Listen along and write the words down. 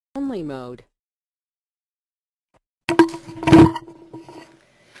family mode.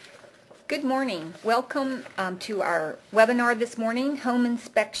 Good morning. Welcome to our webinar this morning, Home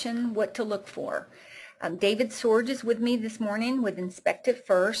Inspection, What to Look For. David Sorge is with me this morning with Inspect It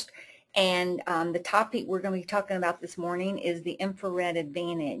First, and the topic we're going to be talking about this morning is the infrared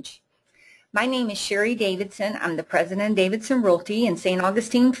advantage. My name is Sherry Davidson. I'm the president of Davidson Realty in St.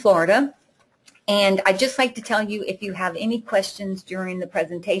 Augustine, Florida. And I'd just like to tell you, if you have any questions during the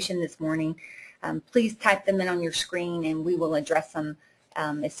presentation this morning, please type them in on your screen and we will address them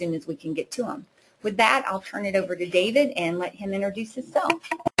as soon as we can get to them. With that, I'll turn it over to David and let him introduce himself.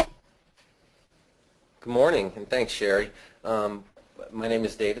 Good morning, and thanks, Sherry. My name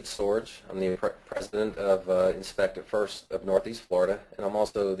is David Sorge. I'm the president of Inspect It First of Northeast Florida, and I'm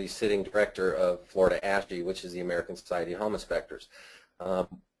also the sitting director of Florida ASHI, which is the American Society of Home Inspectors.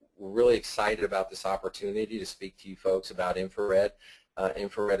 We're really excited about this opportunity to speak to you folks about infrared.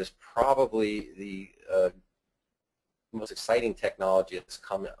 Infrared is probably the most exciting technology that's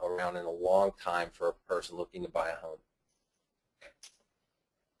come around in a long time for a person looking to buy a home.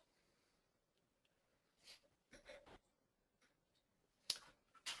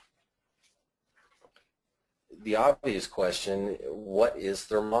 The obvious question, what is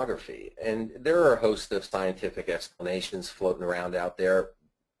thermography? And there are a host of scientific explanations floating around out there.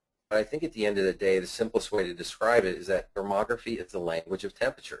 But I think at the end of the day, the simplest way to describe it is that thermography is the language of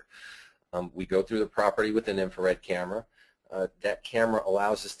temperature. We go through the property with an infrared camera. That camera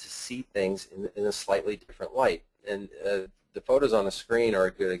allows us to see things in a slightly different light. And the photos on the screen are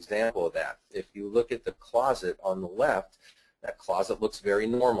a good example of that. If you look at the closet on the left, that closet looks very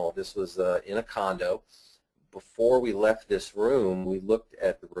normal. This was in a condo. Before we left this room, we looked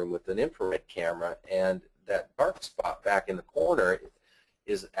at the room with an infrared camera, and that dark spot back in the corner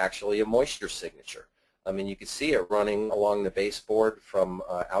is actually a moisture signature. I mean, you can see it running along the baseboard from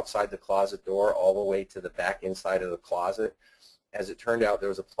outside the closet door all the way to the back inside of the closet. As it turned out, there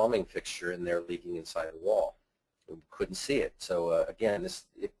was a plumbing fixture in there leaking inside the wall. We couldn't see it. So again,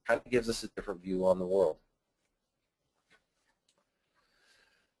 it kind of gives us a different view on the world.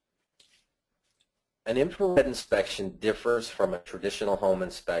 An infrared inspection differs from a traditional home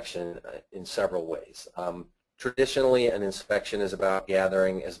inspection in several ways. Traditionally, an inspection is about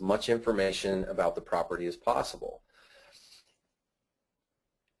gathering as much information about the property as possible.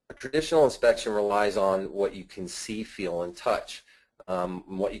 A traditional inspection relies on what you can see, feel, and touch,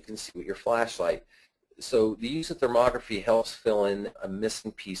 what you can see with your flashlight. So the use of thermography helps fill in a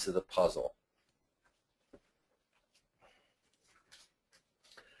missing piece of the puzzle.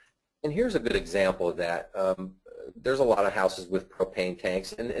 And here's a good example of that. There's a lot of houses with propane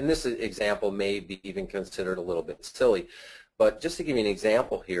tanks, and this example may be even considered a little bit silly. But just to give you an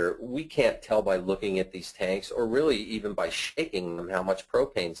example here, we can't tell by looking at these tanks, or really even by shaking them, how much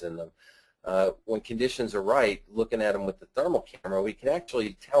propane's in them. When conditions are right, looking at them with the thermal camera, we can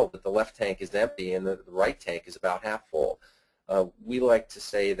actually tell that the left tank is empty and the right tank is about half full. We like to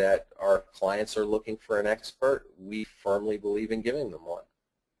say that our clients are looking for an expert. We firmly believe in giving them one.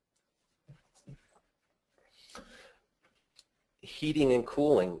 Heating and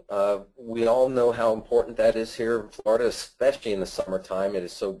cooling. We all know how important that is here in Florida, especially in the summertime. It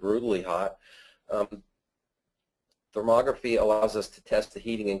is so brutally hot. Thermography allows us to test the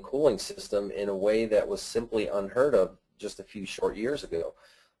heating and cooling system in a way that was simply unheard of just a few short years ago.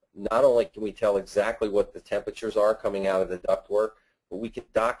 Not only can we tell exactly what the temperatures are coming out of the ductwork, but we can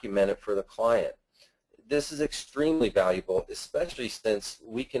document it for the client. This is extremely valuable, especially since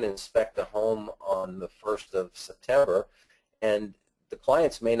we can inspect a home on the 1st of September, and the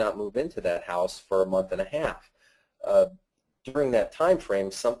clients may not move into that house for a month and a half. During that time frame,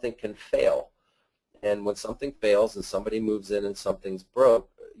 something can fail. And when something fails and somebody moves in and something's broke,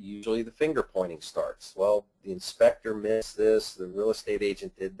 usually the finger pointing starts. Well, the inspector missed this, the real estate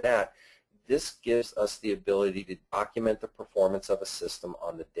agent did that. This gives us the ability to document the performance of a system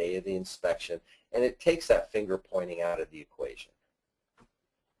on the day of the inspection, and it takes that finger pointing out of the equation.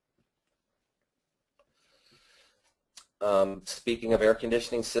 Speaking of air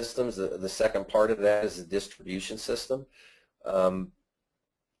conditioning systems, the second part of that is the distribution system.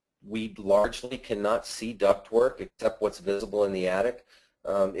 We largely cannot see ductwork except what's visible in the attic.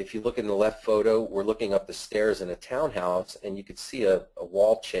 If you look in the left photo, we're looking up the stairs in a townhouse, and you could see a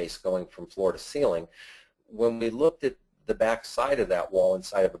wall chase going from floor to ceiling. When we looked at the back side of that wall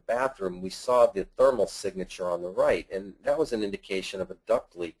inside of a bathroom, we saw the thermal signature on the right, and that was an indication of a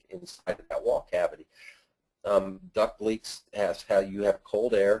duct leak inside of that wall cavity. Duct leaks has how you have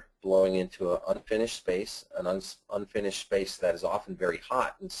cold air blowing into an unfinished space, unfinished space that is often very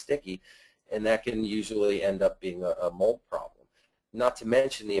hot and sticky, and that can usually end up being a mold problem. not to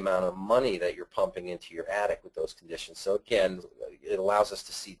mention the amount of money that you're pumping into your attic with those conditions. So again, it allows us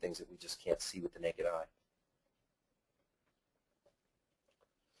to see things that we just can't see with the naked eye.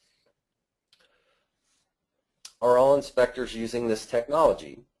 Are all inspectors using this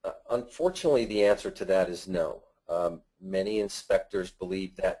technology? Unfortunately, the answer to that is no. Many inspectors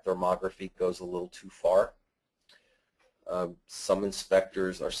believe that thermography goes a little too far. Some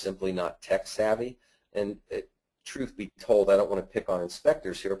inspectors are simply not tech savvy, and truth be told, I don't want to pick on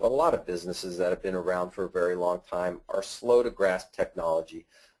inspectors here, but a lot of businesses that have been around for a very long time are slow to grasp technology.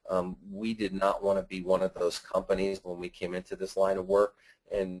 We did not want to be one of those companies when we came into this line of work,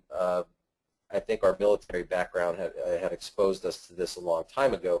 and I think our military background had exposed us to this a long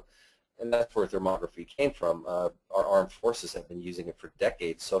time ago, and that's where thermography came from. Our armed forces have been using it for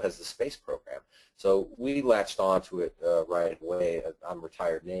decades, so has the space program. So we latched onto it right away. I'm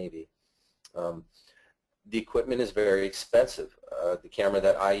retired Navy. The equipment is very expensive. The camera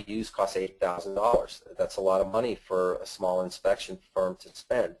that I use costs $8,000. That's a lot of money for a small inspection firm to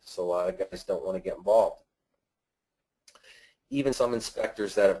spend, so a lot of guys don't want to get involved. Even some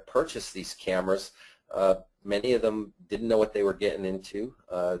inspectors that have purchased these cameras, many of them didn't know what they were getting into.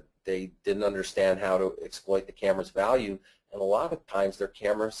 They didn't understand how to exploit the camera's value, and a lot of times their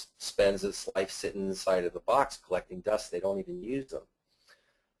camera spends its life sitting inside of the box collecting dust. They don't even use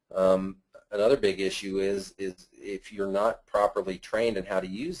them. Another big issue is if you're not properly trained in how to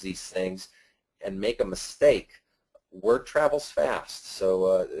use these things and make a mistake, word travels fast.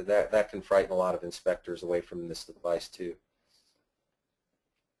 So that can frighten a lot of inspectors away from this device too.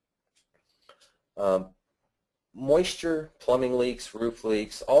 Moisture, plumbing leaks, roof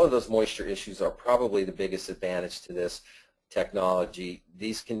leaks, all of those moisture issues are probably the biggest advantage to this technology.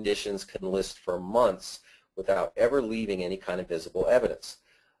 These conditions can list for months without ever leaving any kind of visible evidence.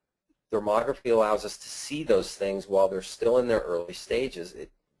 Thermography allows us to see those things while they're still in their early stages.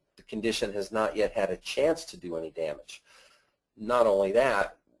 The condition has not yet had a chance to do any damage. Not only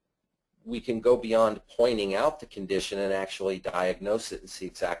that, we can go beyond pointing out the condition and actually diagnose it and see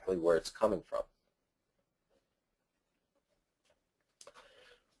exactly where it's coming from.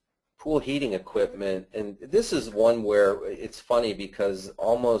 Pool heating equipment, and this is one where it's funny because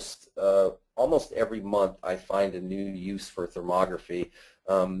almost every month I find a new use for thermography.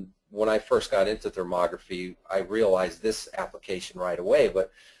 When I first got into thermography, I realized this application right away,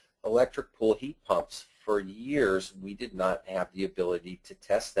 but electric pool heat pumps, for years we did not have the ability to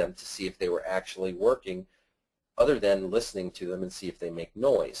test them to see if they were actually working other than listening to them and see if they make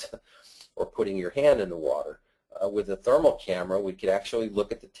noise or putting your hand in the water. With a thermal camera, we could actually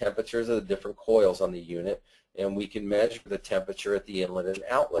look at the temperatures of the different coils on the unit, and we can measure the temperature at the inlet and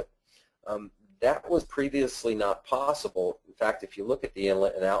outlet. That was previously not possible. In fact, if you look at the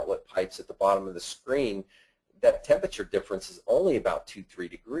inlet and outlet pipes at the bottom of the screen, that temperature difference is only about 2-3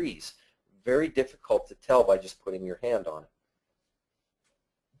 degrees. Very difficult to tell by just putting your hand on it.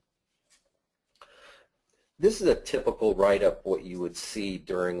 This is a typical write-up what you would see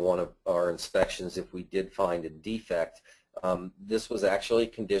during one of our inspections if we did find a defect. This was actually a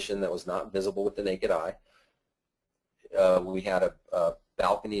condition that was not visible with the naked eye. We had a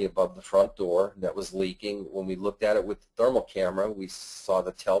balcony above the front door that was leaking. When we looked at it with the thermal camera, we saw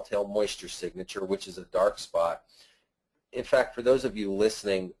the telltale moisture signature, which is a dark spot. In fact, for those of you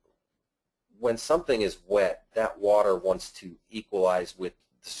listening, when something is wet, that water wants to equalize with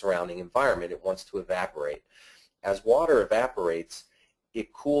the surrounding environment. It wants to evaporate. As water evaporates,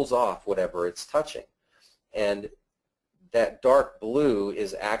 it cools off whatever it's touching. And that dark blue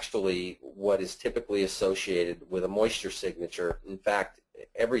is actually what is typically associated with a moisture signature. In fact,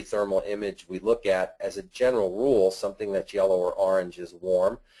 every thermal image we look at, as a general rule, something that's yellow or orange is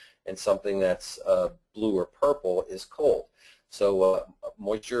warm, and something that's blue or purple is cold. So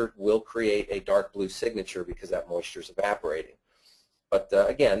moisture will create a dark blue signature because that moisture is evaporating. But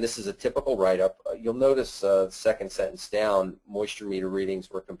again, this is a typical write-up. You'll notice the second sentence down, moisture meter readings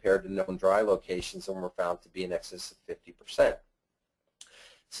were compared to known dry locations and were found to be in excess of 50%.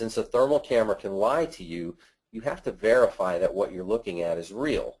 Since a thermal camera can lie to you, you have to verify that what you're looking at is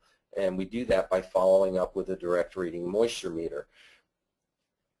real. And we do that by following up with a direct reading moisture meter.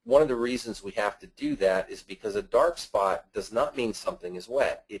 One of the reasons we have to do that is because a dark spot does not mean something is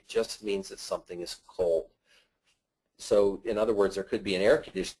wet. It just means that something is cold. So in other words, there could be an air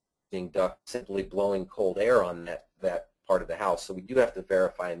conditioning duct simply blowing cold air on that part of the house. So we do have to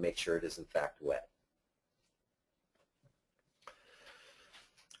verify and make sure it is in fact wet.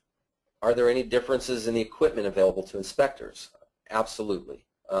 Are there any differences in the equipment available to inspectors? Absolutely.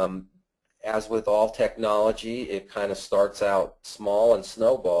 As with all technology, it kind of starts out small and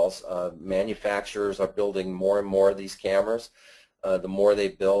snowballs. Manufacturers are building more and more of these cameras. The more they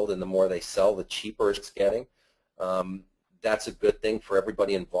build and the more they sell, the cheaper it's getting. That's a good thing for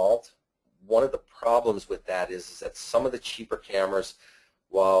everybody involved. One of the problems with that is that some of the cheaper cameras,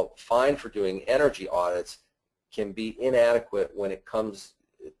 while fine for doing energy audits, can be inadequate when it comes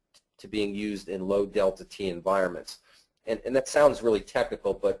to being used in low delta T environments. And that sounds really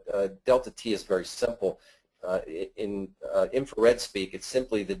technical, but delta T is very simple. In infrared speak, it's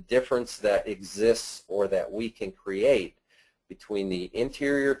simply the difference that exists or that we can create between the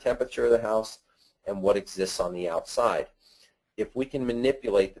interior temperature of the house and what exists on the outside. If we can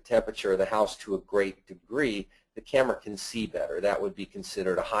manipulate the temperature of the house to a great degree, the camera can see better. That would be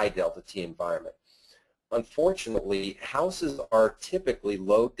considered a high delta T environment. Unfortunately, houses are typically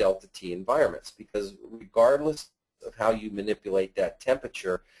low delta T environments because regardless of how you manipulate that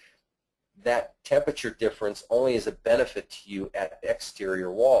temperature difference only is a benefit to you at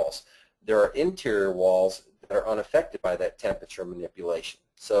exterior walls. There are interior walls that are unaffected by that temperature manipulation.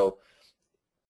 So